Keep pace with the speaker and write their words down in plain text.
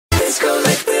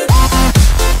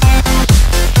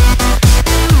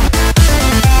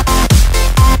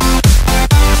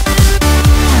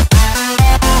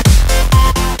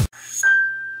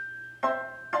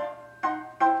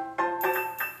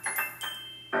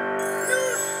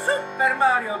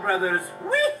Mario Brothers.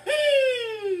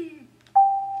 Whee!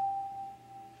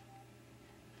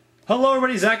 Hello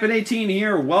everybody, ZachMan18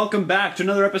 here. Welcome back to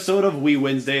another episode of Wii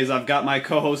Wednesdays. I've got my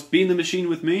co-host Bean the Machine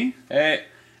with me. Hey.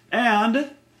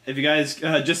 And if you guys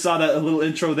just saw that little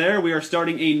intro there, we are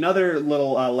starting another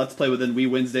little Let's Play within Wii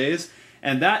Wednesdays.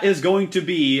 And that is going to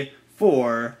be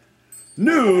for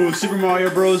New Super Mario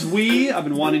Bros. Wii. I've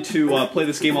been wanting to play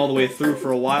this game all the way through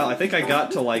for a while. I think I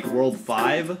got to like World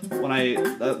 5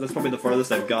 when that's probably the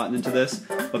farthest I've gotten into this.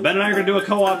 But Ben and I are gonna do a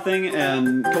co-op thing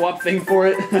for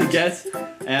it, I guess.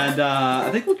 And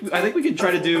I think we can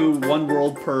try to do one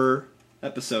world per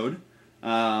episode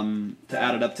to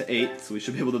add it up to 8. So we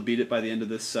should be able to beat it by the end of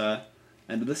this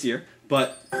year.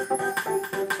 But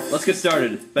let's get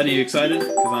started. Ben, are you excited?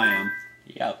 Because I am.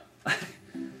 Yep.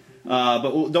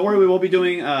 But don't worry, we will be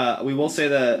doing, we will say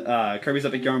that Kirby's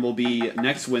Epic Yarn will be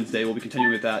next Wednesday. We'll be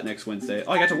continuing with that next Wednesday.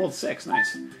 Oh, I got to World 6,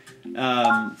 nice.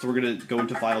 So we're going to go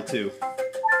into File 2.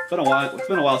 It's been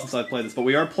a while since I've played this, but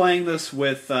we are playing this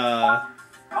with,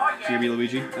 Kirby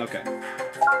Luigi? Okay.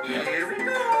 Here we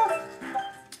go.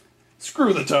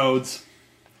 Screw the Toads!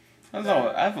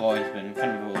 I've always been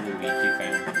kind of a Luigi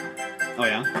fan. Oh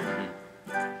yeah?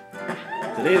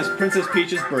 Mm-hmm. Today is Princess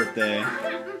Peach's birthday.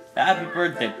 Happy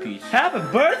birthday, Peach. Happy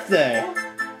birthday!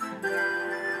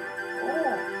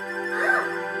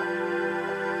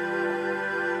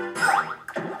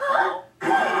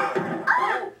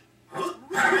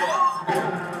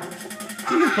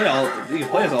 You can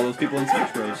play as all those people in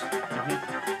Smash Bros.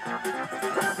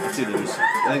 Let's see,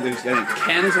 I think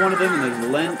Ken is one of them, and there's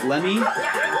Lemmy,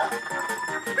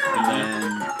 and then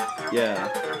yeah,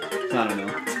 I don't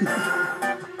know.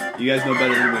 You guys know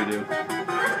better than we do.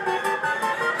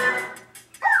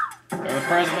 We're the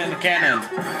president in the cannon.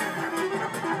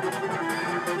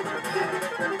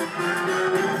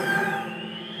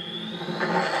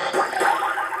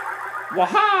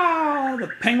 Waha! The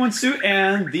penguin suit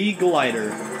and the glider.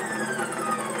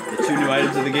 The two new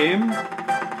items of the game.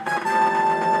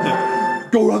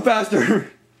 Go run faster!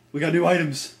 We got new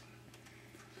items.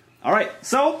 Alright,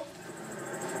 so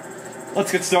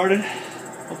let's get started.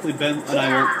 Hopefully Ben and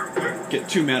I won't get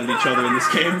too mad at each other in this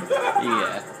game.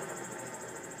 Yeah.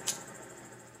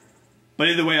 But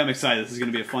either way, I'm excited. This is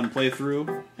going to be a fun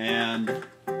playthrough. And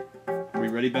are we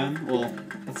ready, Ben? Well,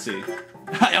 let's see.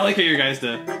 I like how your guys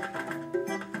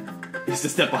used to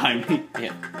step behind me.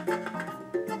 Yeah.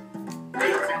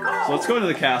 So let's go into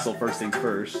the castle first things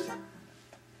first.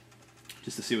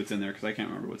 Just to see what's in there, because I can't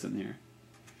remember what's in here.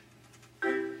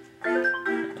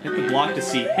 Hit the block to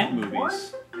see hint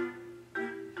movies.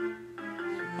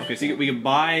 Okay, so we can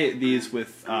buy these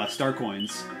with star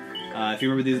coins. If you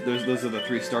remember, those are the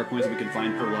 3 star coins that we can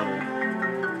find per level.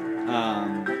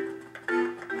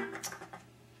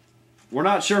 We're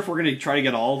not sure if we're going to try to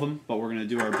get all of them, but we're going to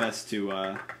do our best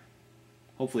to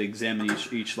hopefully examine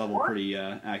each level pretty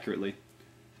accurately.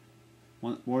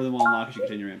 More than one unlock as you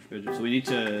continue your adventure. So we need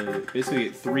to basically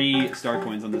get 3 star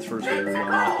coins on this first one to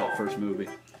unlock that first movie.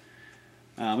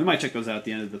 We might check those out at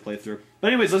the end of the playthrough. But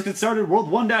anyways, let's get started. World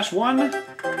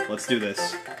 1-1. Let's do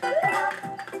this.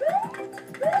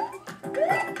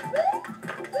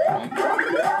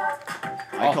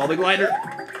 I call the glider.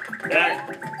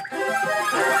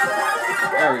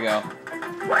 There we go.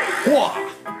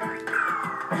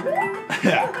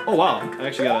 Oh wow, I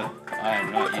actually got I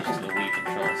am not used to the Wii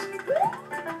controls.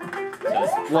 So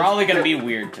it's probably going to be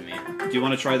weird to me. Do you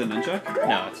want to try the nunchuck?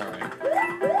 No, it's alright.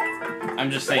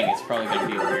 I'm just saying it's probably going to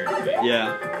be weird to me.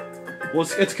 Yeah. Well,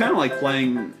 it's kind of like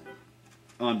playing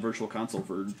on Virtual Console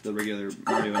for the regular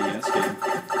Mario NES game.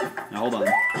 Now hold on.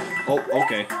 Oh,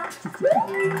 okay.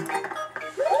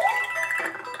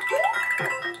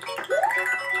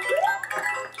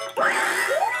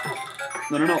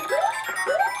 No.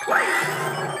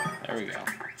 There we go.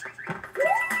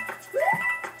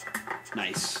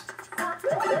 Nice.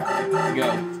 Go.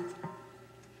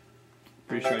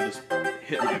 Pretty sure I just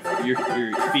hit your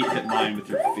feet hit mine with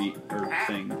your feet or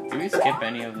thing. Did we skip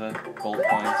any of the gold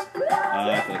coins?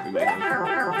 I feel like we might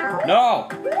have. No!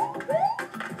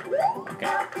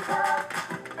 Okay.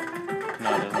 No,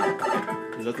 it doesn't.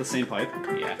 Okay. Is that the same pipe?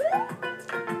 Yeah.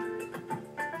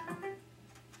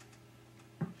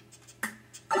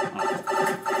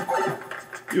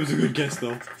 It was a good guess,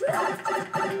 though.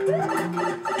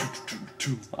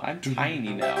 Well, I'm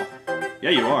tiny now.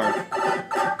 Yeah, you are.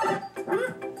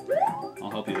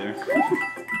 I'll help you there.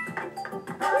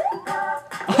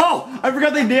 Oh! I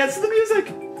forgot they danced to the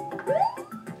music!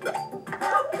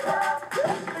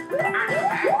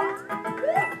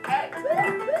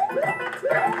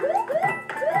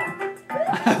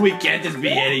 We can't just be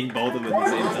hitting both of them at the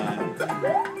same time.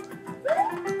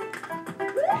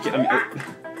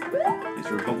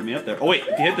 for bumping me up there. Oh wait,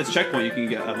 if you hit this checkpoint, you can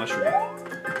get a mushroom.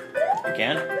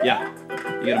 Again? Yeah,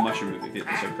 you get a mushroom if you hit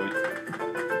the checkpoint.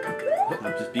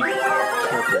 Oh, just be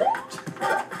careful.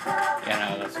 Yeah,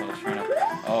 no, that's what I was trying to...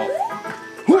 Oh.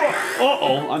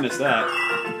 Uh-oh, I missed that.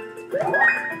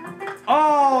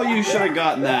 Oh, you should have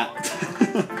gotten that.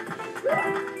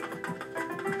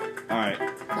 Alright.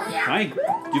 Can I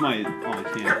do my... Oh, I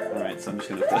can't. Alright, so I'm just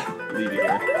gonna have to leave you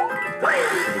here.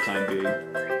 For the time being.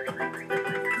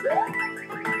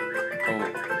 Oh.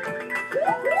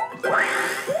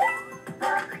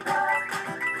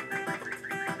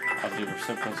 Oh, dude, we're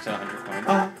so close to 100 coins.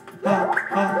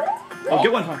 Oh,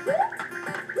 get one.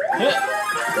 Yes.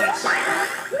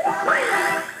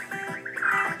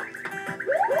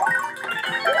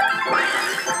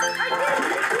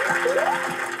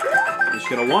 Just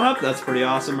get a 1-up. That's pretty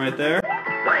awesome right there.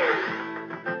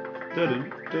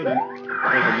 Dun-dun, dun-dun.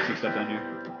 I'm missing stuff down here.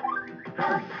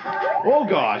 Oh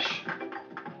gosh.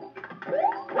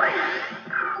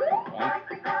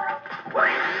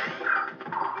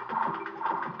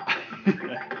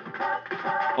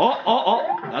 Oh,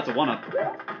 that's a 1-up.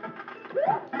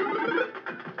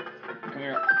 Come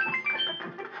here.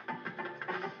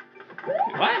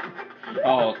 What?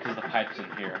 Oh, because the pipe's in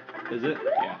here. Is it?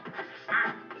 Yeah.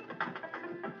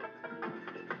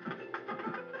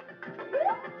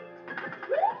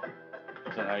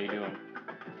 So how you doing?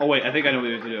 Oh wait, I think I know what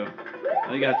you have to do. I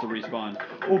think I have to respawn.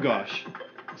 Oh gosh.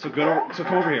 So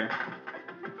come over here.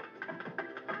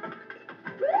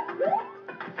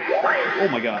 Oh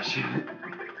my gosh.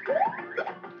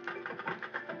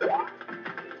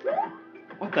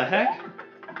 What the heck?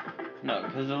 No,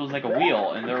 because it was like a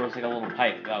wheel, and there was like a little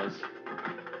pipe that was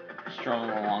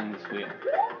strolling along this wheel.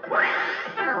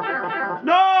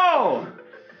 No!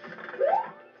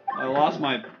 I lost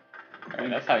my Alright,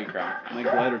 that's how you grind. my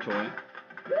glider toy.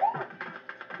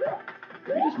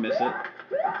 Did we just miss it?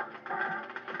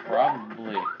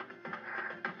 Probably.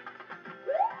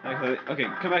 Okay,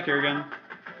 come back here again.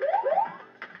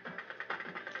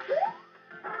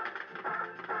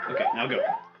 Okay, now go.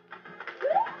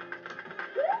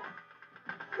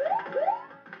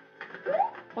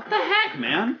 What the heck,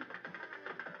 man?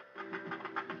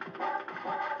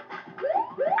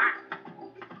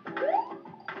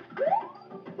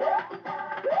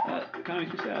 That kind of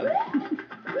makes me sad.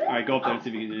 Alright, go up there and see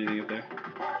if you can do anything up there.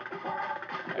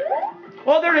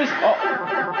 Oh, there it is! Oh,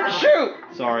 shoot!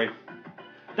 Sorry.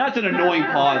 That's an annoying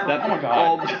pause. That, oh my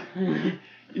god. You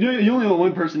know, you only know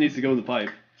one person needs to go in the pipe.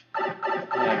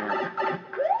 Whatever.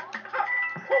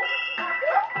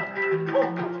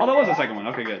 Oh, that was the second one.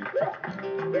 Okay, good.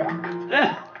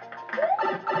 Eh.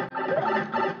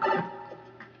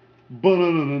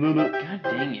 God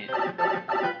dang it.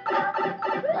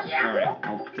 Alright,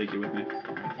 I'll take you with me.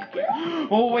 Thank you.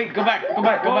 Oh, wait, go back, go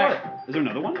back, go back. Is there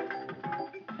another one?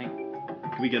 I think.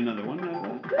 Can we get another one out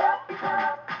of that?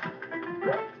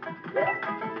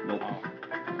 Nope. Oh,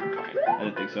 I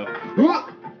didn't think so.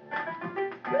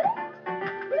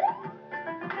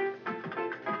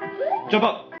 Jump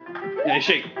up! Yeah,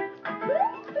 shake.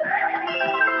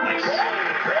 Nice.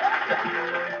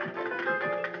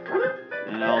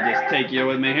 And I'll just take you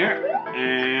with me here.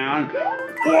 And...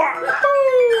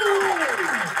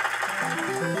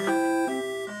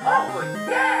 Oh,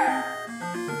 yeah!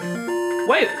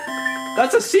 Wait!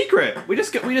 That's a secret! We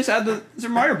just had the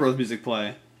Super Mario Bros. Music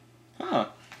play. huh.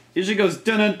 Usually goes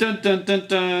dun dun dun dun dun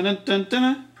dun dun dun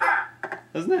dun.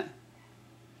 Doesn't it?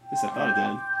 At least I thought it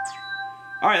did.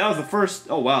 Alright, that was the first.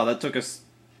 Oh wow, that took us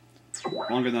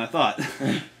longer than I thought.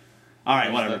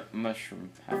 Alright, whatever. The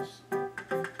mushroom house.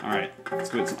 Alright, let's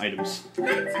go get some items.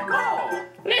 Let's go!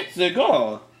 Let's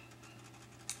go!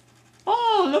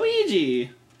 Oh,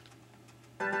 Luigi!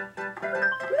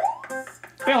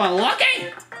 Feeling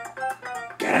lucky?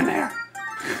 Get in there!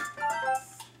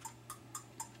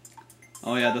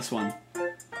 Oh yeah, this one.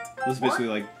 This is basically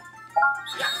like.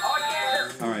 Oh,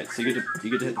 yes! Alright, so you get to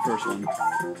hit the first one.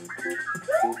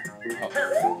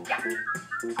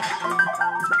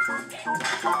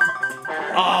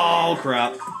 Oh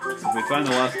crap! So if we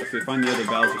find the other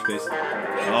Bowser space.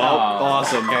 Oh,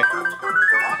 awesome! Okay.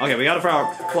 Okay, we got a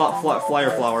flyer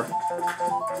flower.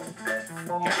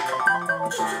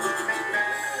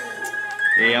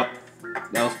 Yep,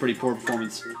 that was pretty poor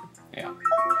performance. Yeah.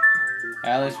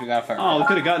 At least we got a fire. Oh, we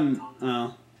could have gotten.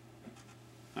 Oh.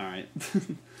 Alright.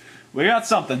 We got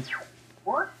something.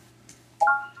 What?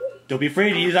 Don't be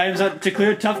afraid to use items to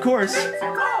clear a tough course. Let's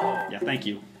go! Yeah, thank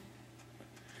you.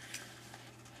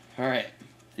 Alright.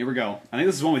 Here we go. I think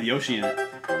this is one with Yoshi in it.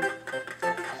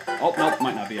 Oh, nope,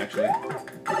 might not be actually.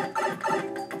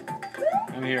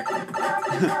 I'm here.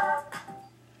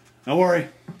 Don't worry.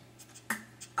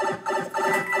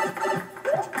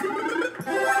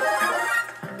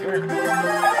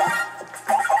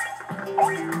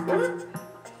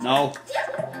 No.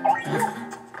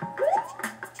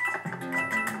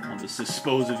 I'll just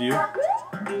dispose of you.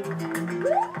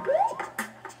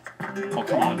 Oh,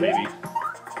 come on, baby.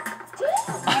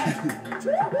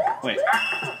 Wait.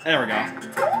 There we go.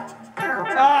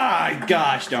 Ah,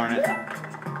 gosh darn it.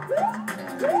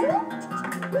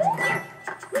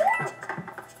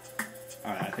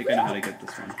 Alright, I think I know how to get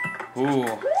this one. Ooh.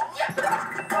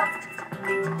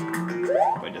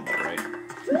 If I did that right.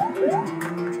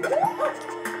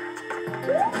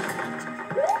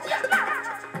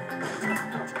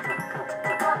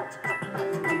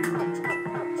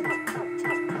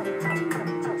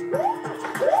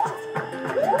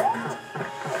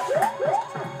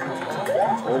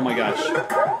 Oh my gosh.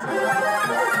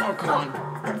 Oh, come on.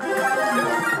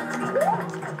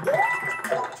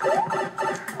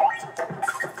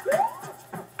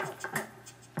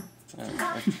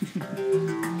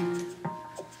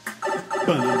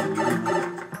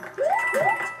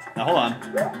 Now hold on.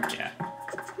 Yeah.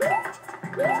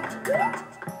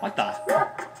 What the?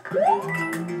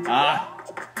 Ah.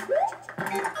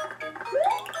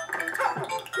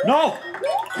 No!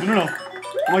 No, no, no.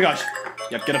 Oh my gosh.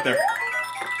 Yep, get up there.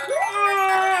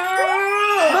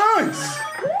 Nice!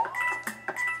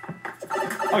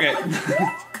 Okay.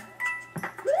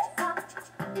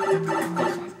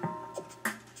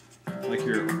 Like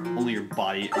only your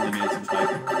body eliminates the fight.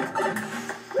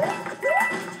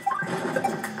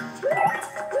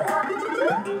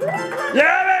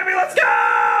 Yeah, baby, let's go!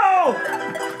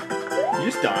 You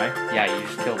just die. Yeah, you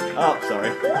just killed me. Oh,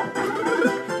 sorry.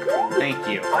 Thank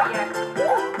you.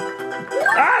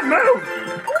 Ah, move!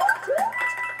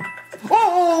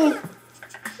 Oh!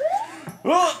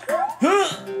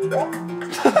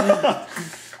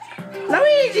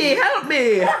 Luigi, help me!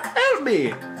 Help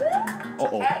me!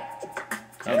 Uh-oh.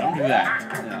 Hey, don't do that.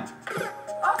 Yeah.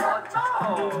 Oh no!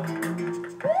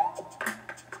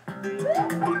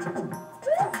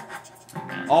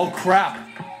 Oh, crap!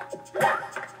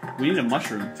 We need a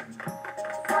mushroom.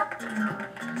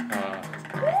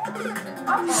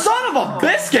 Son of a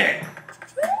biscuit!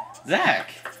 Zach!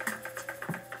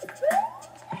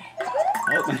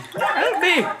 Oh, help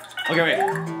me! Okay, wait.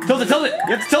 Tilt it, tilt it!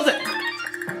 You have to tilt it!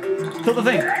 Tilt the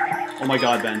thing! Oh my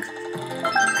god, Ben.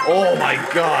 Oh my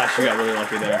gosh, you got really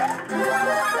lucky there.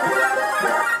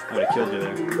 I would have killed you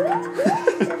there.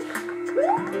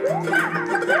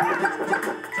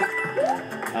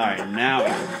 Alright, now we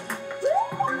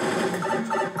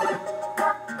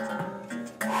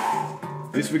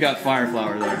At least we got Fire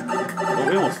Flower there. But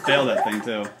we almost failed that thing,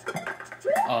 too.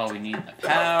 Oh, we need a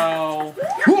cow.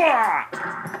 Woo!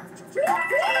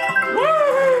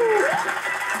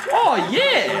 Oh,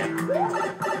 yeah!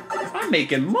 I'm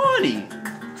making money!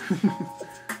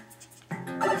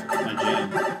 My jam.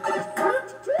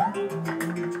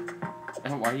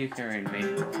 Why are you carrying me? I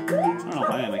don't know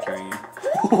why am I carrying you.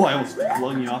 Oh, I almost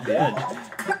flung you off the edge.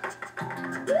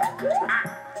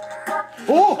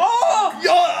 Oh! Oh!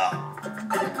 Yeah!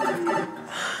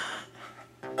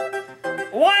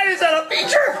 Why is that a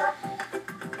feature?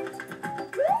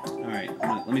 Alright,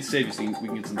 let me save you so we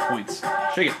can get some points.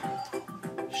 Shake it.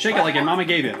 Shake it like your mama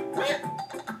gave you.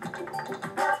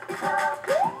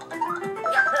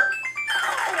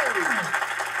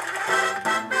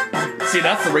 See,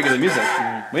 that's the regular music.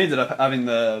 We ended up having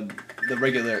the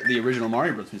original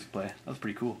Mario Bros. Music play. That was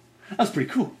pretty cool. That was pretty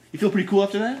cool. You feel pretty cool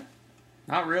after that?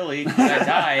 Not really, 'cause I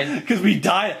died. Because we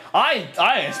died. I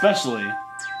especially.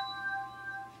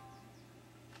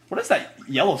 What is that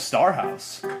yellow star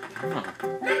house? Huh. I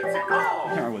can't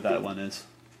remember what that one is.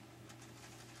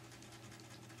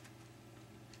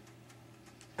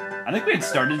 I think we had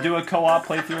started to do a co-op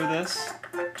playthrough of this,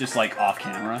 just like off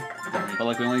camera, but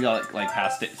like we only got like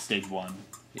past stage 1.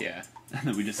 Yeah. And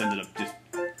then we just ended up just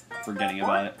forgetting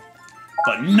about it.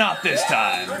 But not this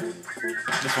time!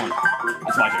 This one.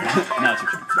 It's my turn. Now it's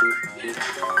your turn.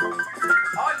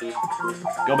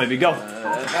 Go, baby, go!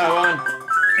 That one.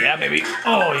 Yeah, baby.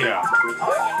 Oh, yeah.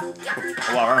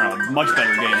 Wow, we're in a much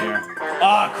better game here.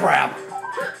 Ah, crap!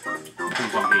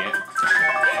 Please don't be it.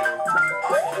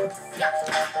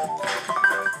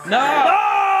 No!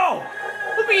 No!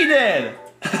 Look what you did!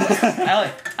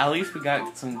 At least we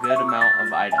got some good amount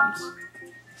of items.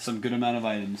 Some good amount of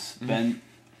items. Ben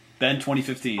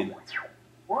 2015.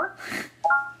 What?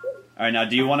 Alright, now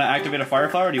do you want to activate a Fire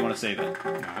Flower or do you want to save it?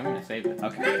 No, I'm gonna save it.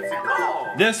 Okay.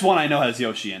 Go! This one I know has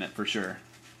Yoshi in it for sure.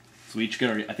 So we each get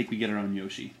our, I think we get our own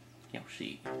Yoshi.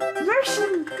 Yoshi. Yoshi!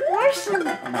 Yoshi! Oh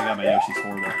my god, my Yoshi's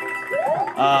horrible.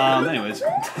 Anyways.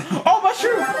 Oh,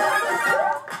 mushroom!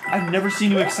 I've never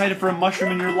seen you excited for a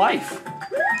mushroom in your life.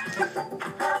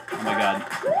 Oh my god.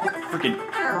 Freaking.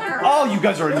 Oh, you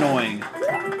guys are annoying.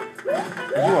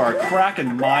 You are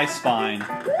cracking my spine.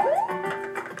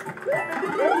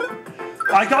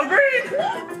 I call green!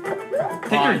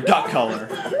 Take your duck color.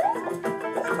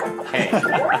 Hey.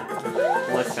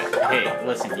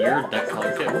 Listen, you're a duck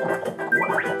color too.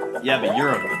 Yeah, but you're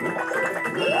a...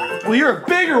 Well, you're a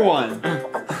bigger one!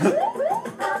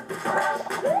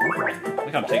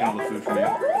 Look, I'm taking all the food from you.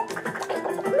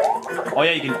 Oh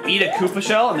yeah, you can eat a Koopa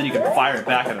shell, and then you can fire it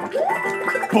back at him.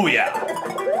 Booyah!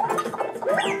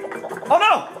 Oh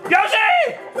no!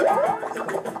 Yoshi!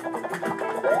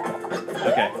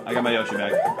 Okay, I got my Yoshi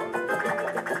back.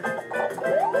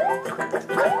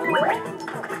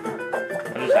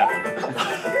 What just happened?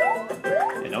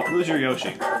 Yeah, don't lose your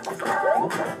Yoshi.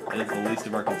 That is the least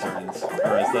of our concerns.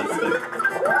 Or is that the...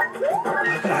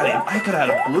 I could have had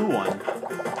a blue one.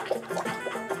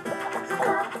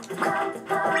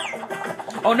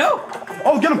 Oh no!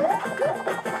 Oh, get him!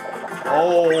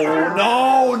 Oh,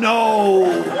 no, no!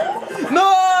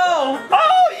 No!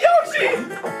 Oh, Yoshi!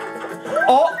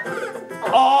 Oh!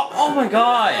 Oh my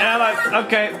god!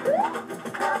 Okay.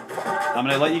 I'm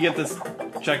gonna let you get this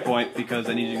checkpoint because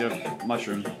I need you to get a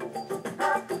mushroom.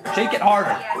 Shake it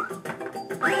harder.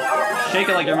 Shake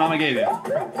it like your mama gave you.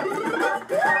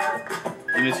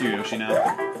 You miss your Yoshi now.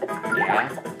 Yeah.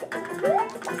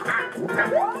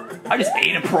 I just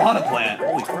ate a piranha plant.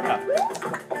 Holy crap. Is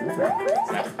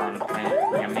that piranha plant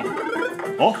yummy?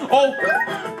 Oh! Oh!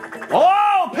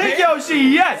 Oh! Pink Yoshi!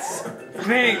 Yes!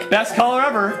 Pink! Best color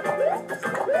ever.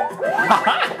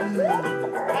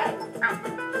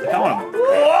 I want to.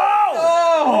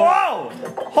 Whoa! Whoa!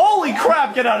 Holy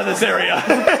crap! Get out of this area!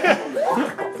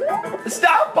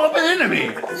 Stop bumping into me!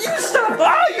 You stop!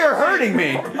 Oh, you're hurting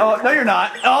me! Oh, no, you're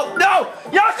not. Oh, no!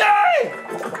 Yoshi!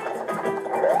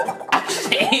 I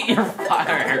just ate your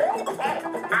fire.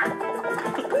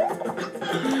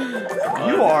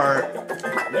 You are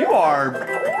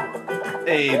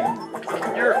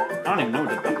you're, I don't even know what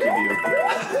to think of you.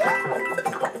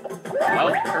 That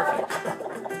was perfect.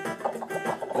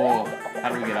 Oh, how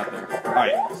do we get up there?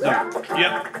 Alright, so,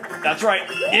 yep, that's right,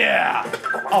 yeah!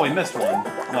 Oh, we missed one,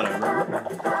 whatever.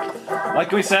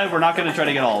 Like we said, we're not going to try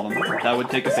to get all of them. That would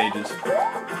take us ages,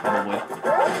 probably.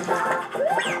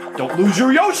 Don't lose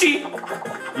your Yoshi!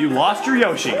 You lost your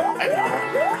Yoshi.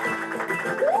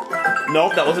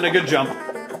 Nope, that wasn't a good jump.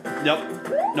 Yep,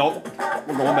 nope,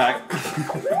 we're going back.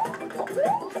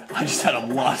 I just had a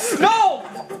lust. No!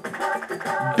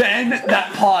 Ben,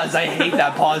 that pause. I hate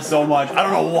that pause so much. I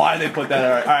don't know why they put that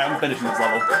there. Alright, I'm finishing this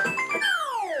level.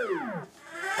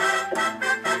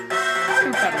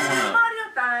 Mario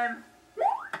time.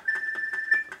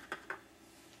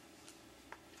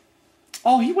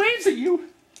 Oh, he waves at you.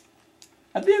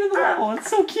 At the end of the level. It's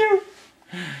so cute.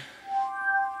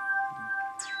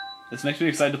 This makes me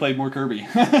excited to play more Kirby.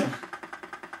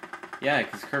 Yeah,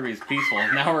 because Kirby's peaceful.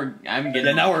 Now I'm getting...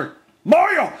 Yeah, now we're...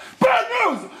 Mario! Bad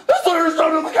news! The Slayer's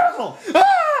down in the castle!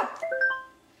 Ah!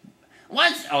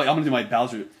 Once... Oh, I'm gonna do my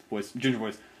Bowser voice, Ginger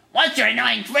voice. Once your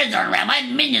annoying friends are around, my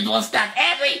minions will stuff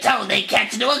every toad they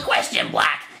catch into a question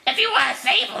block. If you want to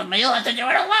save them, you'll have to do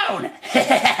it alone.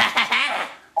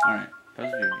 Alright,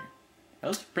 Bowser Jr. That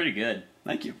was pretty good.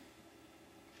 thank you.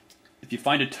 If you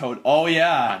find a toad... Oh,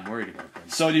 yeah! I'm worried about them.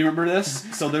 So, do you remember this?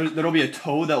 So, there'll be a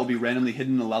toad that will be randomly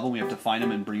hidden in the level, and we have to find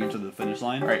him and bring him to the finish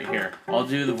line. Right here. I'll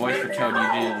do the voice for Toad,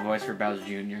 you do the voice for Bowser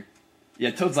Jr.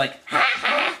 Yeah, Toad's like...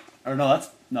 Or no, that's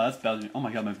Bowser. Oh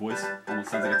my god, my voice almost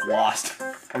sounds like it's lost.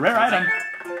 A rare item.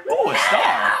 Oh, a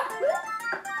star!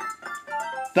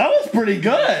 That was pretty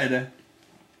good!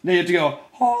 Now you have to go...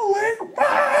 Holy...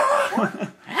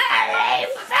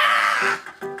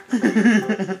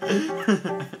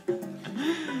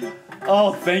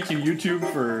 Oh, thank you, YouTube,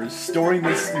 for storing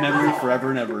this memory forever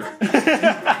and ever.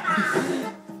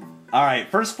 Alright,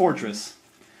 first fortress.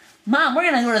 Mom, we're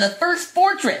gonna go to the first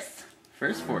fortress.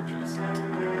 First fortress.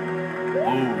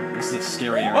 Oh, this is a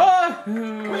scary area. Oh,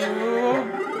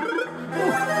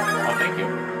 thank you.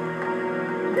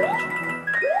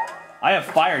 I have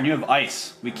fire and you have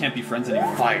ice. We can't be friends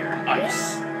anymore. Fire,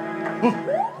 ice.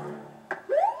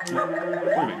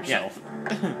 Worry about yourself.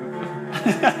 Thank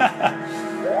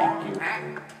you.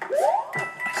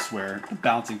 I swear, the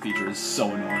bouncing feature is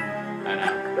so annoying. I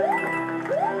know.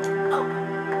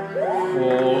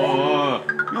 Oh.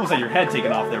 You almost had your head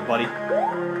taken off there, buddy.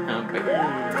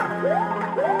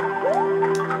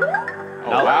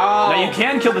 Oh, wow. Now you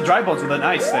can kill the dry bones with an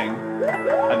ice thing,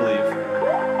 I believe.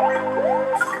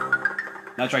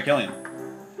 Now try killing him.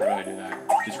 How do I do that?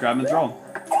 Just grab him and throw him.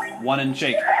 One and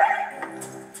shake.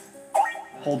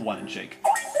 Hold one and shake.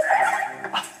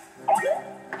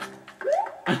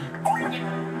 And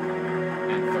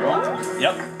throw?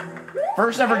 Yep.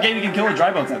 First ever game you can kill with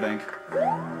dry bones, I think.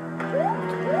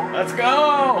 Let's go!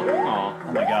 Oh.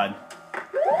 Oh my god.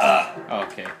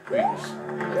 Okay. We just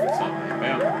fix something.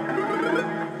 Bam.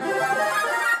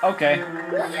 Okay.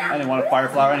 I didn't want a fire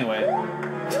flower anyway.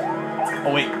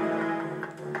 Oh wait.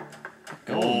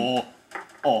 Go.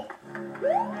 Oh.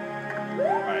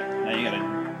 Alright, now you gotta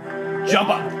jump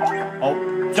up. Oh,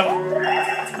 jump up.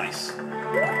 Nice.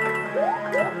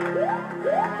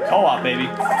 Co-op, baby.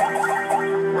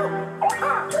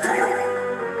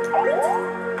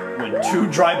 When two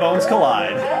dry bones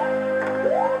collide.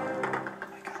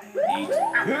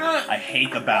 I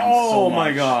hate the bounce so much. Oh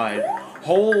my god.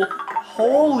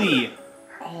 Holy.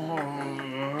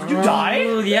 Did you die?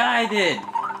 Yeah, I did.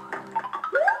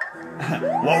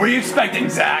 What were you expecting,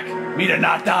 Zach? Me to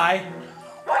not die?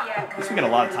 Oh yeah. At least we got a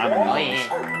lot of time on Oh these.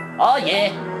 yeah. Oh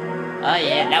yeah. Oh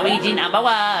yeah. Luigi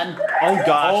 #1. Oh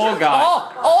gosh. Oh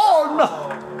god. Oh no.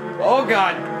 Oh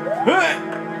god.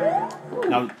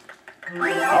 No.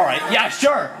 Alright, yeah,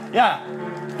 sure. Yeah.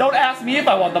 Don't ask me if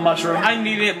I want the mushroom. I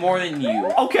need it more than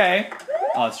you. Okay.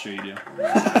 Oh, that's true, you do.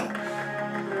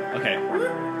 Okay.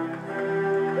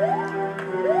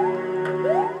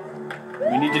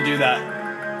 We need to do that.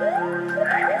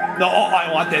 No, oh, I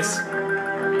want this.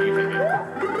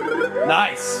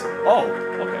 Nice. Oh,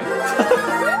 okay.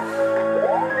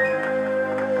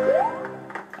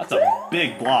 That's a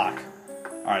big block.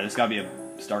 Alright, there's gotta be a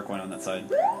star coin on that side.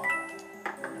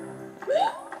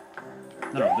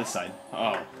 No, this side.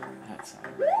 Oh, that side.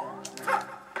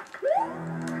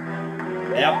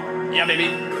 Yep. Yeah, baby.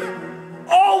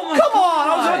 Oh, my come on!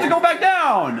 I was God. about to go back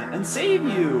down and save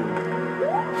you.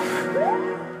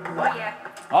 Oh yeah.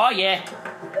 Oh yeah.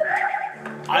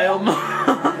 I almost.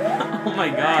 Oh my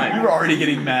god. You were already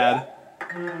getting mad.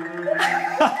 I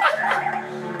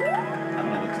don't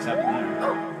know what just happened there.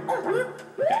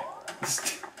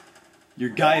 Okay. Your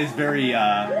guy is very,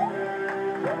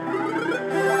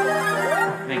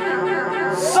 Thank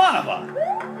you. son of a...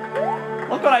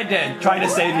 Look what I did, trying to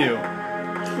save you.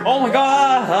 Oh my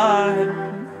god.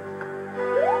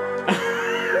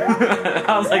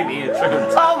 That was like the intro.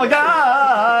 Oh my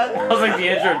god! That was like the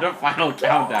intro to Final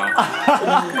Countdown.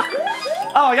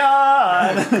 Oh my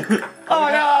god! Oh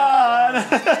my god!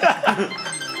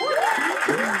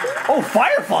 Oh,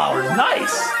 fire flowers,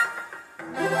 nice!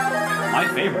 My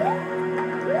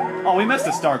favorite. Oh, we missed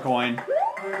a star coin.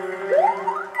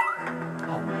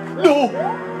 Oh, no!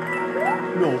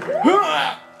 No.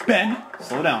 Ben,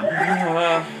 slow down.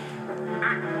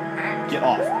 Get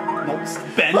off. No,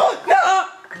 Ben.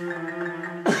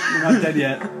 You're not dead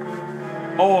yet.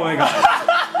 Oh my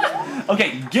god.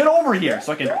 Okay, get over here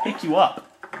so I can pick you up.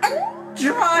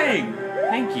 Trying.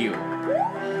 Thank you.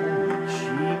 Holy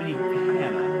Jiminy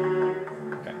Hannah.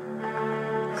 Okay.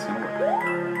 It's gonna work.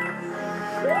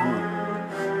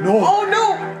 No! Oh no!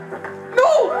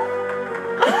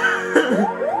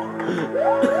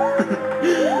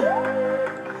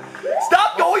 Stop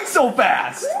going so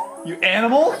fast! You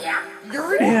animal!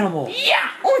 You're an animal. Yeah.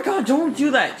 Oh my god, don't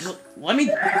do that. Just let me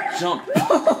jump.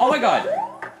 Oh my god.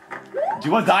 Do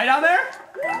you want to die down there?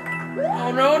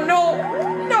 Oh no, no.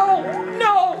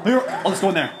 Here, oh, let's go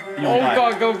in there. You Oh wanna die.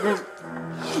 god, go.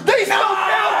 They still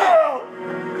killed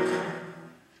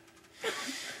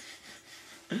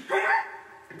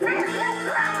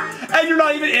And you're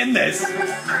not even in this!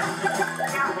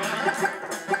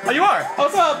 Oh, you are!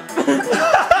 What's up?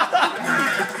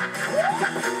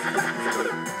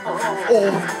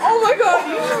 Oh my god,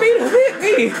 you just made him hit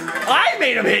me. I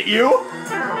made him hit you!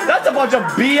 That's a bunch of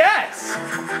BS!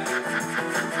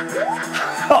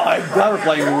 Oh, I'm glad we're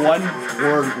playing one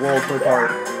world per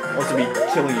part. Or to be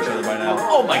killing each other by now.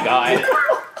 Oh my god.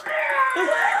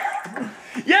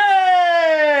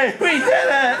 Yay! We did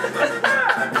it!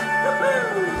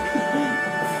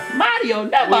 Mario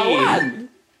 #1.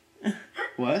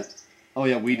 What? Oh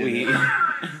yeah, we did it.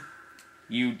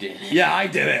 You did it. Yeah, I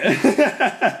did it.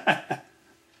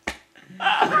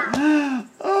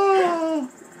 Oh,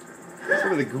 that's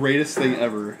probably the greatest thing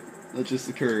ever that just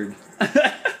occurred.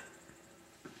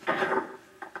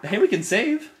 Hey, we can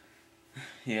save.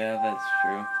 Yeah, that's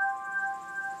true.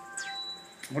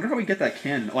 I wonder how we get that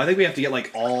cannon. Oh, I think we have to get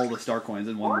like all the star coins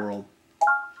in one world.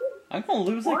 I'm gonna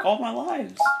lose like all my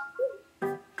lives.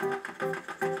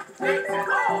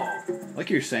 Like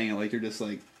you're saying it, like you're just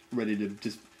like ready to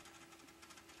just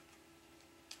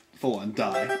full on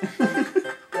die.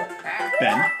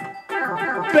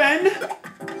 Ben?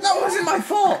 That wasn't my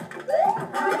fault.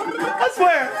 I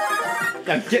swear!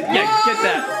 Yeah, get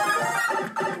that.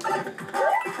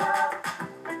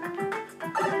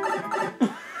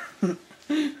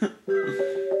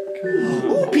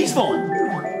 Ooh, peaceful!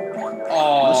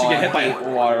 Oh, Unless you get hit by I hate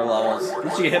water levels.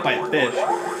 Unless you get hit by a fish.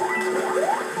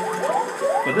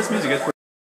 But but this music is pretty.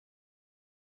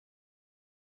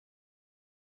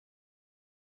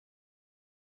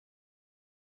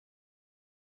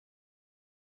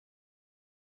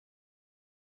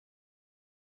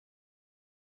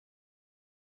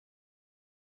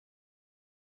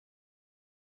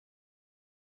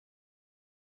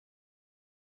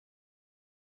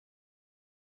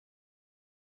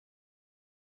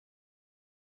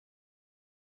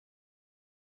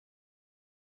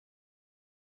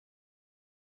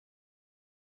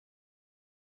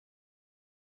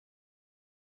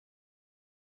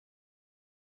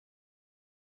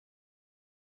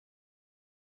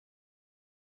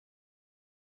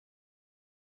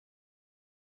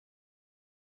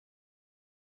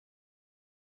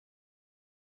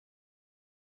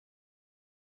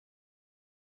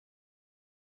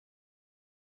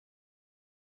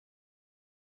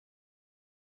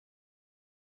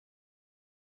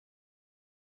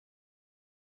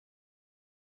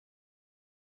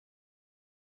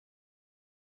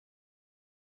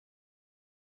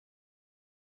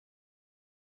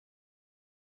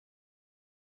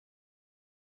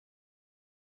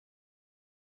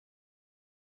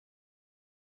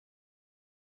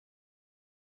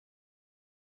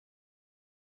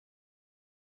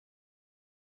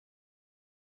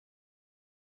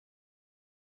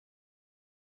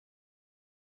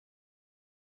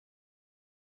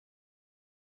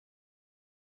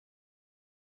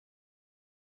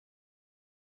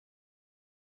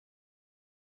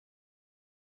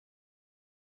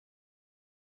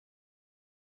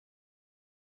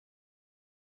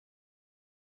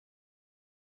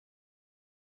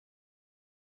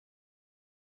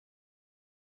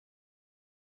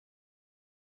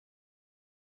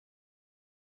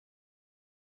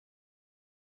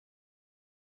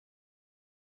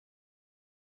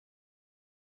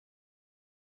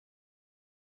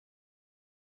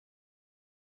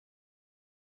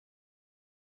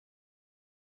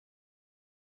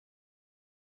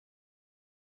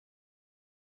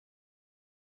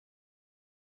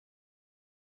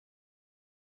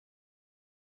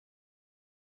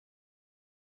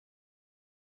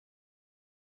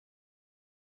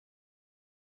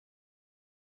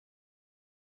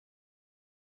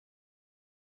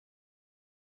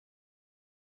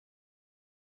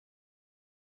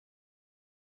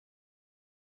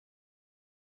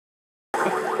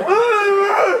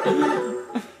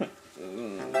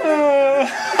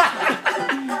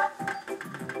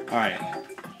 Alright.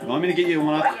 You want me to get you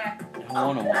one up? I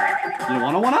want a one up. You don't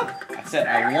want a one up? I said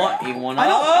I want a one up. I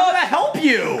don't want to help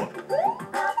you!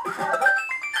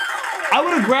 I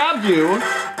would have grabbed you.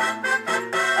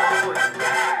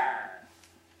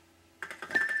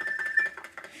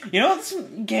 You know, this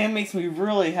game makes me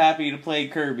really happy to play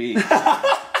Kirby.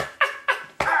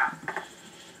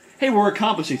 Hey, we're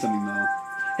accomplishing something though.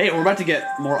 Hey, we're about to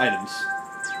get more items.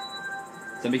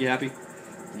 Does that make you happy?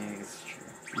 Yeah, it's true.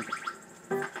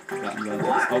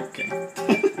 Okay.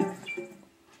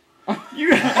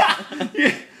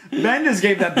 Ben just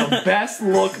gave that the best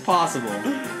look possible.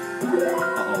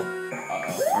 Uh-oh.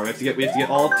 Alright, we have to get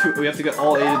all 8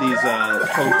 of these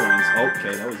code coins.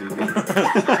 Okay, that was easy.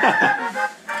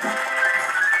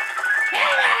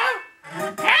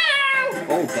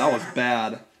 Oh, that was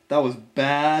bad. That was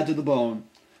bad to the bone.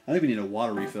 I think we need a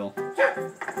water refill.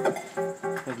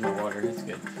 There's no water, it's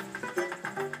good.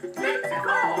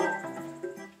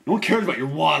 No one cares about your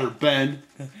water, Ben.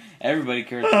 Everybody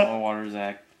cares about my water,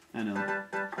 Zach. I know.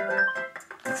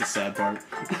 That's the sad part.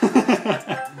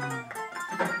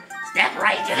 Step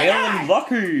right to the Feeling guy.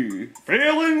 lucky!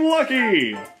 Feeling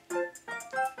lucky!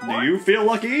 Do you feel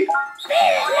lucky?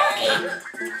 Feeling lucky.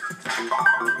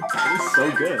 That is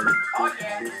so good. Oh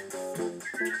yeah.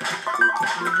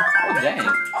 Oh, dang.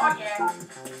 Oh yeah.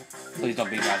 Please don't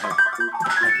be Bowser.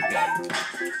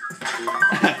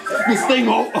 Okay. This thing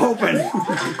won't open! Oh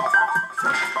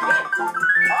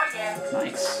yeah.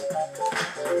 Nice.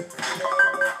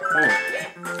 Oh.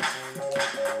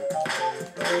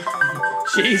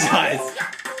 Jesus!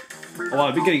 Oh, wow,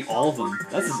 I've been getting all of them.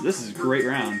 This is a great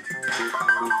round.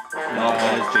 No,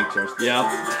 I just jinxed ourselves. Yep.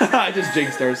 I just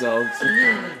jinxed ourselves.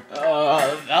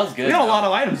 That was good. We got a lot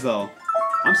of items though.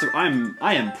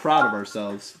 I am proud of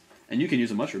ourselves. And you can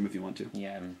use a mushroom if you want to.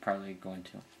 Yeah, I'm probably going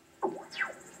to.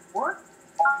 What?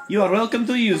 You are welcome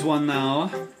to use one now.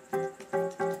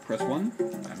 Press 1.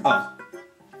 Oh.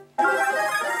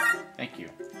 Thank you.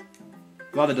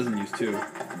 Glad that doesn't use 2.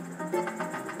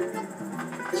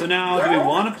 So now, do we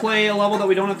want to play a level that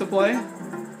we don't have to play?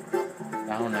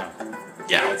 I don't know.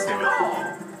 Yeah, let's do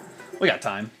it. We got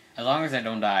time. As long as I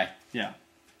don't die. Yeah.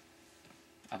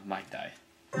 I might die.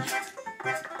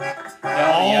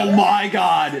 Oh my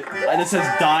god! This says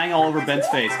dying all over Ben's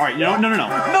face. Alright, no. No!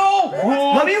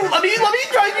 Let me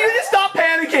try you to stop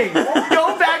panicking!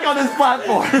 Go back on this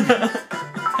platform!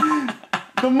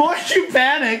 The more you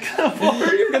panic, the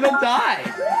more you're gonna die!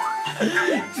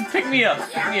 Just pick me up.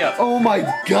 Oh my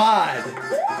god!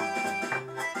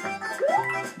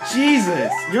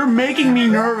 Jesus, you're making me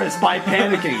nervous by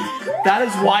panicking. That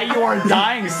is why you are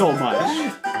dying so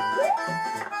much.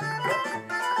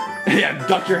 Yeah,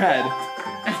 duck your head.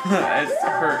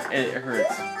 It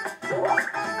hurts.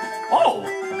 Oh!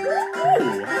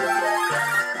 Ooh.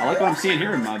 I like what I'm seeing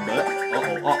here in my butt.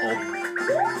 Uh-oh.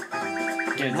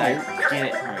 Get it, Zach. Get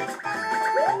it. Alright.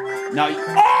 Now,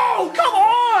 oh, come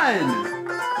on!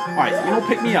 Alright, you don't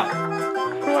pick me up.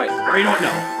 Or you know what?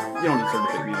 No. You don't deserve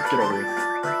to pick me up. Get over here.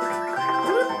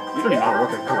 You don't even know how to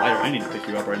work a glider. I need to pick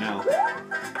you up right now.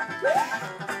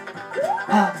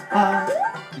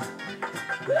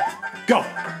 Go!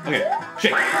 Okay,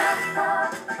 shake.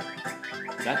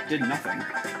 That did nothing.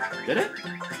 Did it?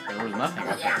 There was nothing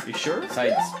up there. You sure?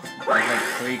 Besides, there's like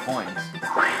 3 coins.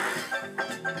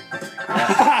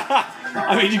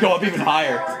 I made you go up even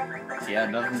higher. Yeah,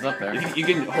 nothing's up there. You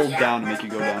can hold down to make you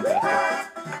go down faster.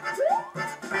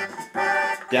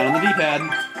 Down on the D-pad.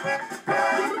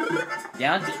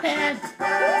 Down D-pad.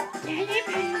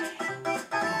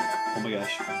 Oh my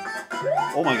gosh.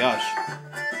 Oh my gosh.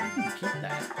 You can keep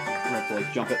that. I'm gonna have to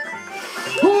like jump it.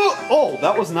 Oh,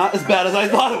 that was not as bad as I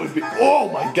thought it would be. Oh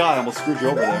my god, I almost screwed you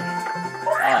over there.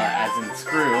 As in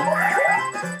screw.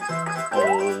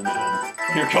 Oh man.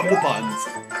 Here come the buns.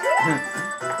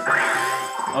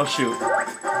 Oh shoot.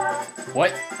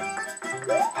 What?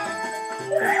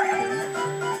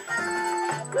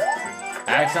 I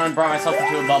accidentally brought myself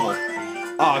into a bubble.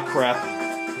 Ah, crap.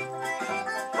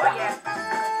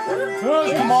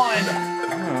 Oh, come on!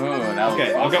 Oh, that was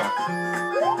Okay, awesome. I'll go.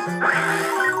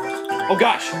 Oh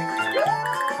gosh.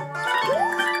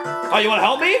 Oh, you want to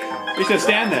help me? You're just gonna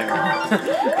stand there.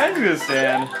 I'm gonna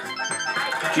stand.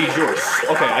 Geez, yours.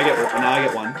 Okay, I get one. Now I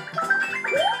get one.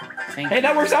 Thank Hey, you.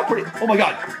 that works out pretty. Oh my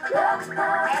god.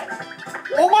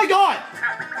 Oh my god.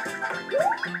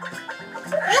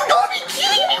 You gotta be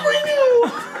kidding me right now.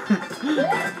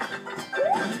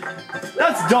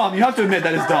 That's dumb. You have to admit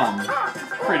that is dumb.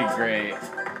 Pretty great.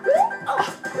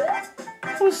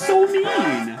 That was so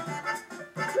mean.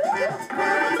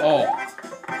 Oh.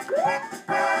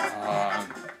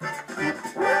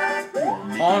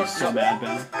 I'm so mad,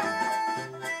 Ben.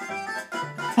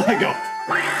 I go.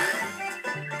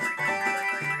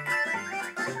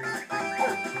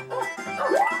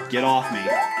 Get off me.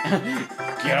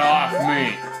 Get off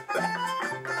me!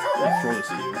 I'll throw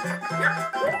this at you.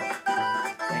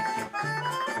 Thank you.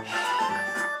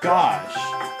 Gosh.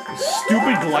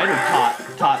 Stupid glider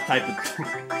tot type of...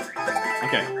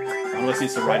 Okay. Unless he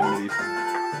needs to ride one of these.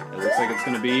 It looks like it's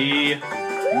gonna be...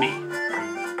 me.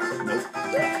 Nope.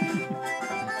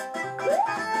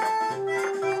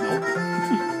 Nope.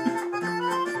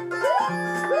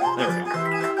 There we go.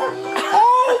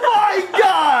 Oh my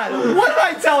god! What did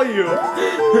I tell you?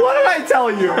 What did I tell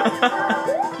you?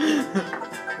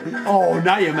 Oh,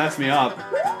 now you messed me up.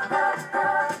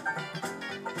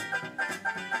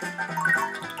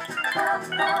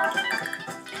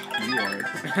 You are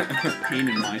a pain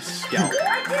in my scalp.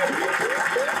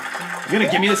 You gonna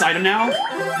give me this item now?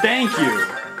 Thank you.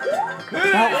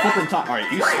 About flipping top.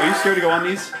 Alright, are you scared to go on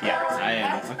these? Yeah, I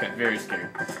am. Okay. Very scared.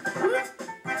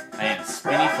 I am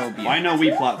spinny phobia. I know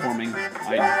Wii platforming.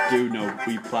 I do know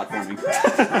Wii platforming.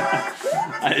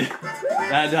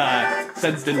 That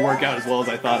sense didn't work out as well as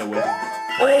I thought it would.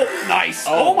 Oh, nice!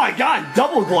 Oh my god,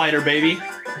 double glider, baby!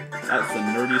 That's the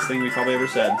nerdiest thing we probably ever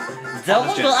said.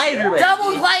 Double glider, baby!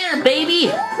 Double glider,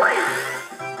 baby!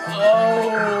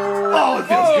 Oh, it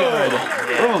feels good!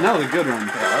 Yeah. Oh, that was a good one.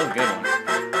 That was a good one.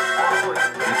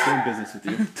 Nice doing business with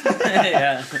you.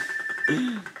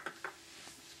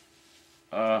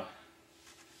 Yeah.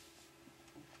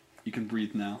 You can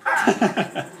breathe now.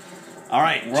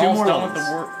 Alright, We're 2 all more done levels. with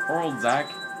the world, Zach.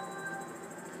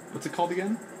 What's it called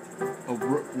again? The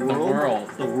world. The rural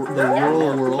world?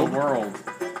 The world.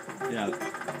 Yeah.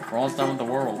 We're almost done with the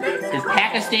world. Does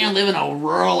Pakistan live in a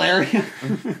rural area?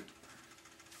 We're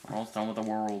almost done with the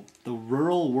world. The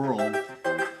rural world.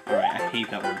 Alright, I hate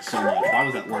that word so much. Why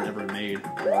was that word ever made?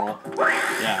 World.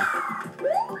 Yeah.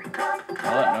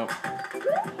 Oh, nope.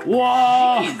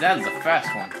 Whoa! Jeez, that is a fast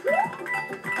one.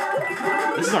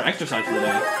 This is our exercise for the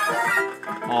day.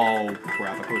 Oh,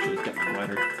 crap. I probably should have kept my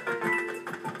glider.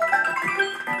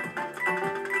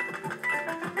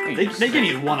 They give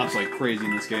you 1-ups like crazy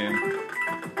in this game.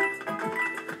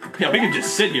 Yeah, we could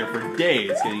just sit here for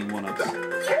days getting 1-ups.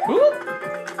 Whoop.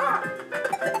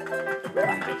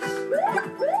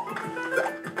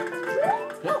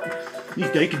 These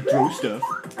guys can throw stuff.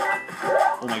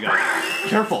 Oh my god.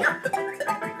 Careful. I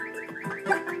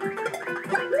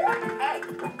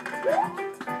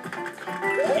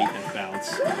hate that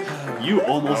bounce. You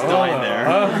almost died there.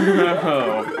 But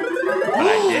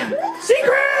I didn't.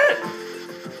 Secret!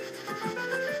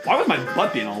 Why was my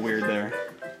butt being all weird there?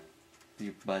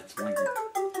 Your butt's winking.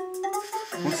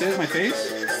 Want to say it to my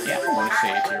face? Yeah, I want to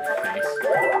say it to your face.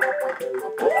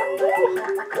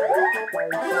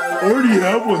 I already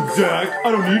have one, Zach.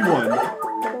 I don't need one.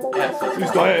 Yes,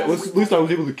 that's At least I was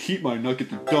able to keep mine, not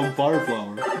get the dumb fire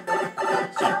flower.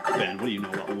 Stop, Ben. What do you know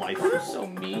about life? You're so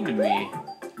mean to me.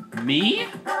 Me?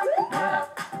 Yeah.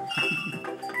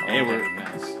 Hey,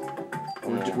 nice.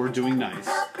 we're doing nice.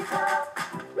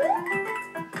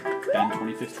 Ben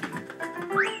 2015.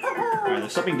 Alright,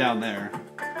 there's something down there.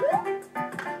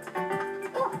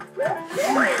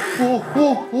 Oh,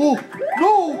 oh, oh!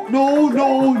 No! No,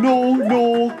 no, no,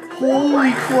 no!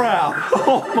 Holy crap!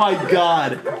 Oh my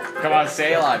god! Come on,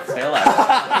 stay alive, stay alive.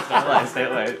 Stay alive, stay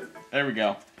alive. There we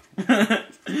go.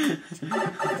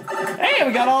 Hey,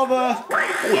 we got all the...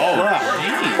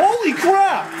 Holy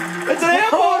crap! It's an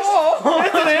ambush!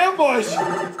 It's an ambush!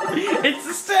 It's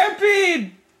the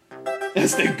stampede!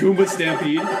 It's the Goomba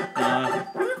Stampede.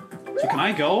 So can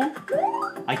I go?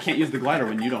 I can't use the glider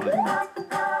when you don't have one.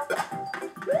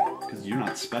 Because you're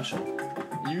not special.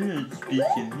 You're not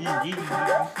speaking.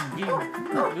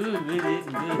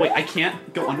 Wait, I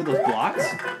can't go under those blocks?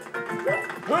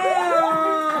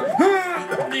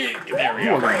 There we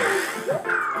You are go.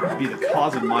 gonna be the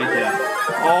cause of my death.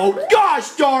 Oh,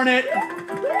 gosh darn it!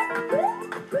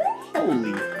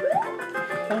 Holy.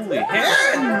 Holy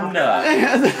hand!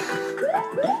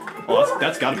 Oh,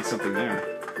 that's gotta be something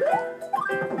there.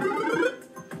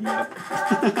 Yep.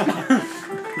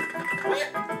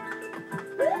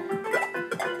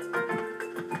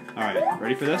 Alright,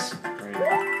 ready for this?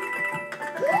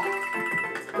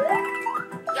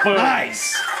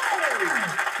 Nice!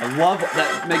 I love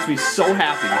that. Makes me so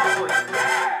happy.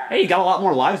 Hey, you got a lot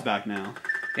more lives back now.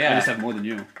 Yeah. I just have more than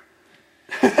you.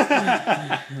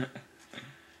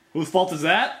 Whose fault is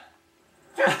that?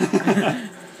 I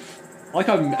like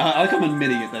how I'm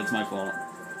admitting it that it's my fault.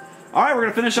 Alright, we're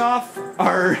gonna finish off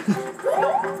our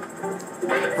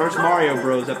first Mario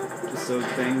Bros. Episode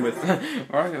thing with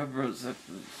Mario Bros.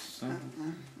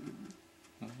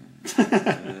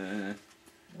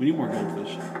 We need more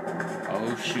goldfish.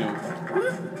 Oh shoot.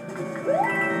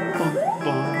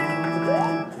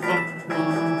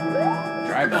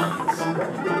 Dry bones.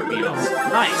 Beetles.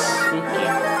 Nice! Spooky.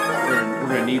 We're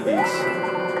gonna need these.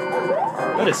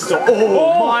 That is so...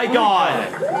 Oh my god!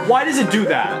 Why does it do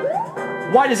that?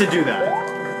 Why does it do that?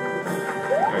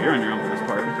 Alright, you're on your own for this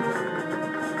part.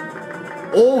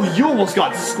 Oh, you almost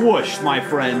got squished, my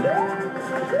friend.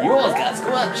 You almost got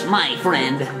squelched, my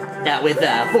friend. That with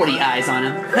 40 eyes on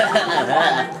him.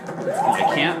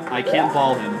 I can't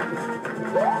ball him.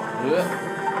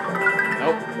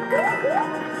 Nope.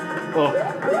 Oh.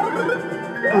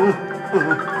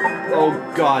 Oh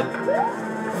god.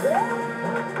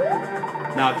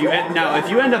 Now if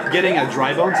you end up getting a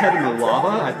dry bones head in the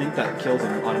lava, I think that kills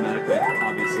him automatically,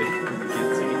 obviously. You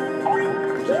can't see.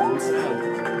 Which is really sad.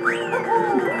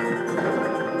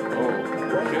 Oh,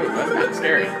 shoot, that's kind of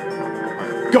scary.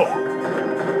 Go!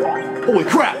 Holy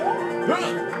crap!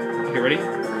 Okay, ready?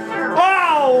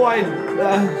 Oh,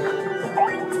 Ben!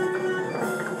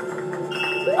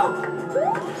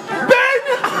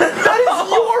 That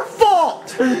is your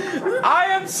fault! I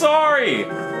am sorry!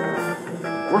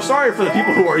 We're sorry for the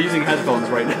people who are using headphones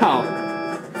right now.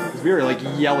 Because we were like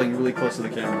yelling really close to the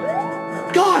camera.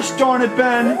 Gosh darn it,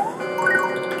 Ben!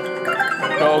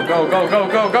 Go, go, go, go,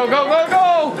 go, go, go, go,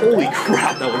 go! Holy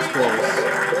crap, that was close.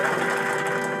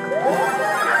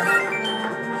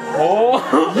 Oh!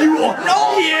 You are...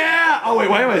 No! Yeah! Oh wait,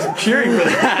 why am I cheering for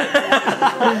that?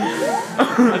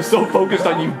 I'm so focused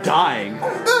on you dying. Oh!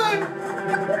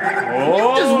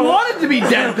 You just wanted to be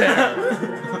dead there!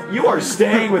 You are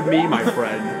staying with me, my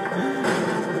friend.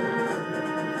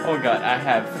 Oh god, I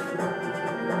have...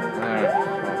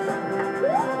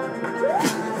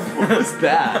 What was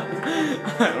that?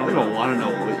 I don't even want to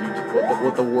know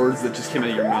what the words that just came out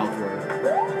of your mouth were.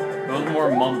 Those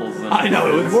more mumbles than... I know,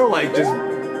 it was more like just...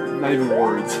 not even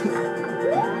words.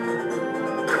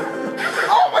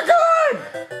 Oh my god!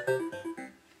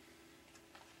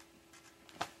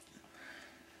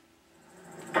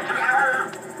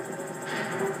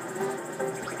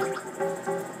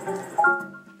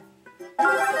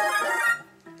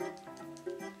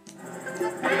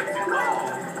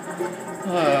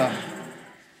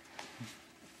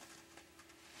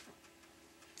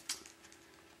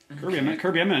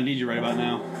 Kirby, I'm gonna need you right about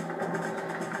now. I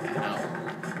know.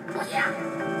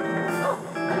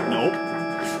 Nope.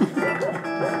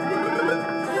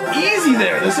 Easy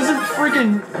there. This isn't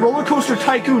freaking Roller Coaster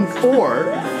Tycoon 4.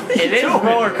 It is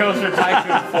Roller Coaster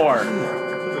Tycoon 4.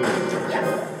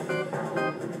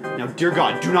 Now, dear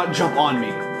God, do not jump on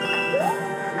me.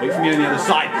 Wait for me on the other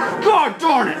side. God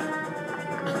darn it!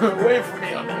 Wait for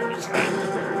me on the other side.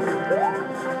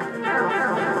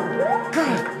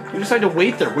 God, you just had to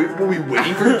wait there. Were we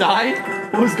waiting for her to die?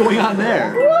 What was going on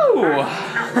there? Woo!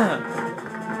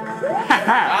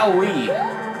 Owie.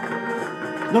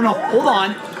 No, hold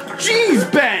on. Jeez,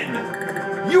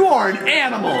 Ben! You are an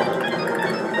animal!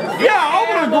 Yeah, I'm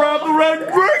gonna grab the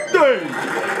red brick thing!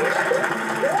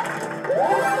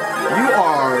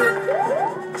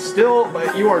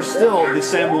 You are still the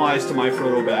Samwise to my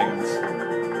Frodo Baggins.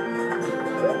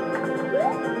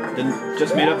 Didn't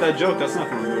just made up that joke, that's not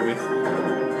from a movie.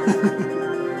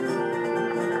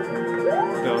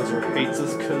 Bowser hates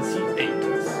us because he ate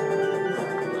us.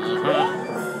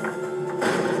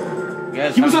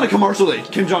 He was on a commercial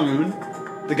with Kim Jong-un.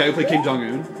 The guy who played Kim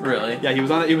Jong-un. Really? Yeah, he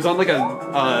was on like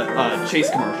a Chase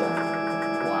commercial.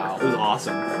 Wow. It was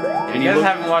awesome. If you guys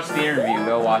haven't watched the interview,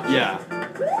 go watch it. Yeah.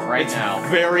 Right now.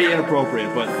 Very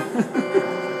inappropriate, but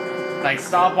like,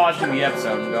 stop watching the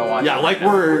episode and go watch it. Yeah, like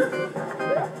we're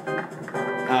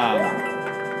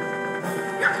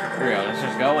Here we go, let's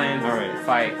just go in. Alright.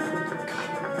 Fight.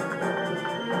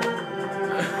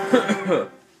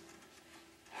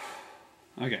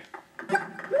 Okay.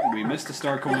 We missed a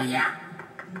star coin.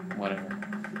 Whatever.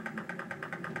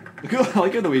 I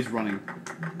like the way he's running.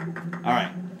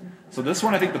 Alright. So this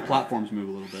one, I think the platforms move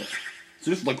a little bit. So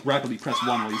just like rapidly press 1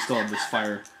 while you still have this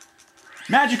fire.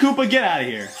 Magic Koopa, get out of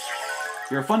here!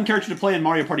 You're a fun character to play in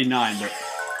Mario Party 9, but...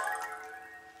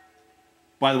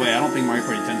 By the way, I don't think Mario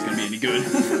Party 10 is going to be any good.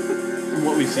 From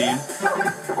what we've seen.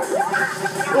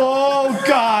 Oh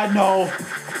God, no!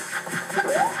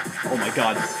 Oh my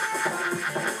God.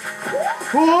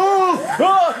 Oh!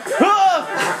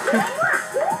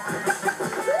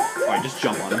 Alright, just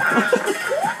jump on him.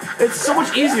 It's so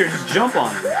much easier to just jump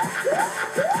on him.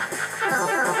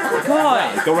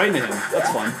 God! Go right into him. That's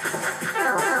fun.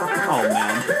 Oh,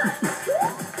 man.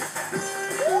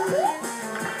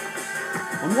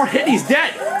 One more hit and he's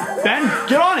dead! Ben,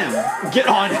 get on him! Get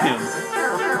on him!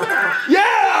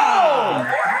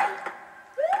 Yeah!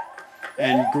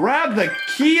 And grab the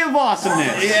key of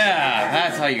awesomeness! Yeah,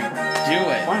 that's how you do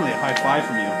it. Finally, a high five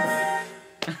from you.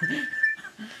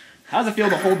 How does it feel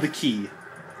to hold the key?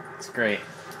 It's great.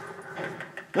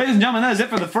 Ladies and gentlemen, that is it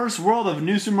for the first world of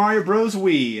New Super Mario Bros.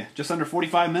 Wii. Just under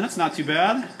 45 minutes, not too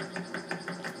bad.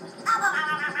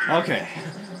 Okay.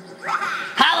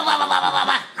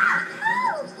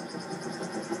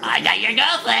 I got your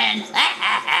girlfriend.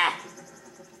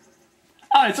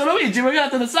 Alright, so Luigi, we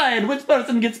got to decide which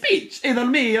person gets Peach, either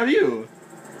me or you.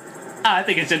 I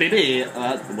think it should be me.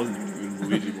 That wasn't even a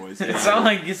Luigi voice. It sounded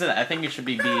like you said, I think it should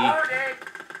be B.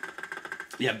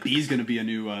 Yeah, B's gonna be a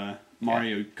new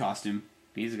Mario costume.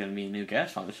 B's gonna be a new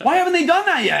guest on the show. Why haven't they done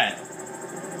that yet?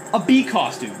 A bee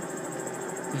costume.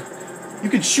 You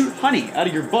can shoot honey out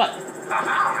of your butt.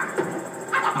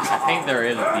 I think there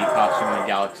is a bee costume in the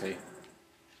galaxy.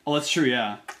 Oh, that's true,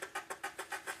 yeah.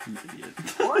 You idiot.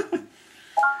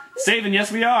 Saving,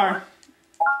 yes we are.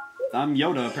 I'm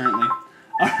Yoda, apparently.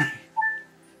 Alright.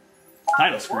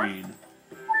 Title screen.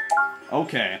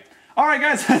 Okay. Alright,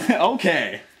 guys.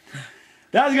 Okay.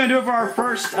 That was gonna do it for our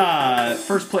first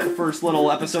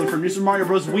little episode for New Super Mario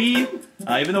Bros. Wii.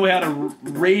 Even though we had a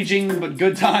raging but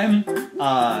good time,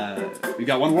 we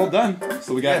got one world done.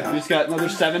 So we just got another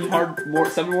seven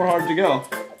more hard to go.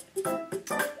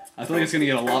 I feel like it's gonna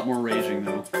get a lot more raging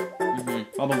though.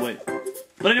 Probably.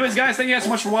 But anyways, guys, thank you guys so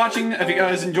much for watching. If you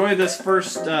guys enjoyed this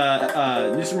first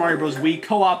New Super Mario Bros. Wii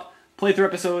co-op playthrough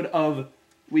episode of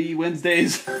Wii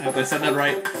Wednesdays. I hope I said that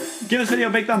right. Give this video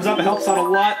a big thumbs up. It helps out a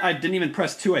lot. I didn't even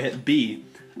press 2. I hit B.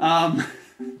 Can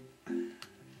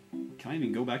I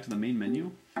even go back to the main menu?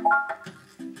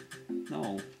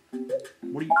 No.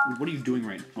 What are you doing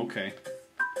right now? Okay.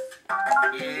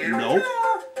 Nope.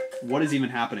 What is even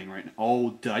happening right now?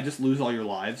 Oh, did I just lose all your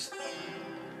lives?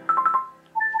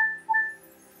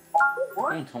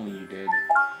 Don't tell me you did.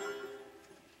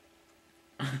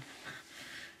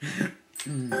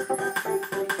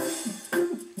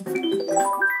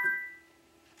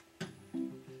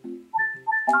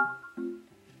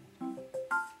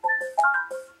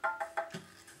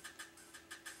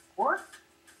 What?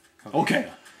 Okay.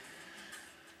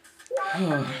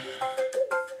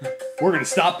 We're gonna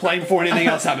stop playing before anything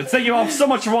else happens. Thank you all so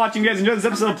much for watching. If you guys enjoyed this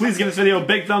episode, please give this video a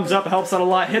big thumbs up. It helps out a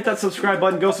lot. Hit that subscribe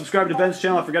button. Go subscribe to Ben's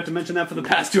channel. I forgot to mention that for the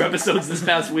past 2 episodes this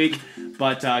past week.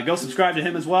 But go subscribe to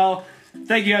him as well.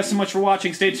 Thank you guys so much for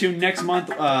watching. Stay tuned next month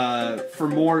for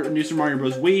more New Super Mario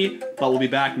Bros. Wii, but we'll be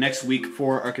back next week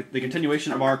for the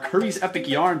continuation of our Kirby's Epic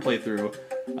Yarn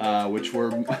playthrough, which we're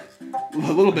a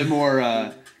little bit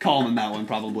more calm in that one,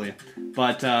 probably.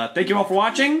 But thank you all for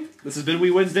watching. This has been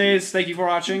Wii Wednesdays. Thank you for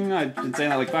watching. I've been saying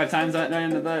that like 5 times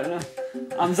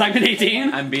on Segment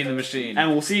 18. I'm Being the Machine. And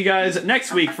we'll see you guys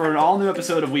next week for an all-new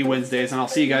episode of Wii Wednesdays, and I'll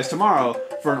see you guys tomorrow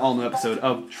for an all-new episode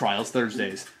of Trials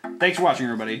Thursdays. Thanks for watching,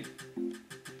 everybody.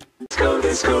 Let's go,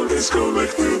 let's go, let's go,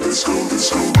 let's go, let's go,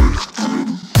 let's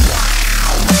go.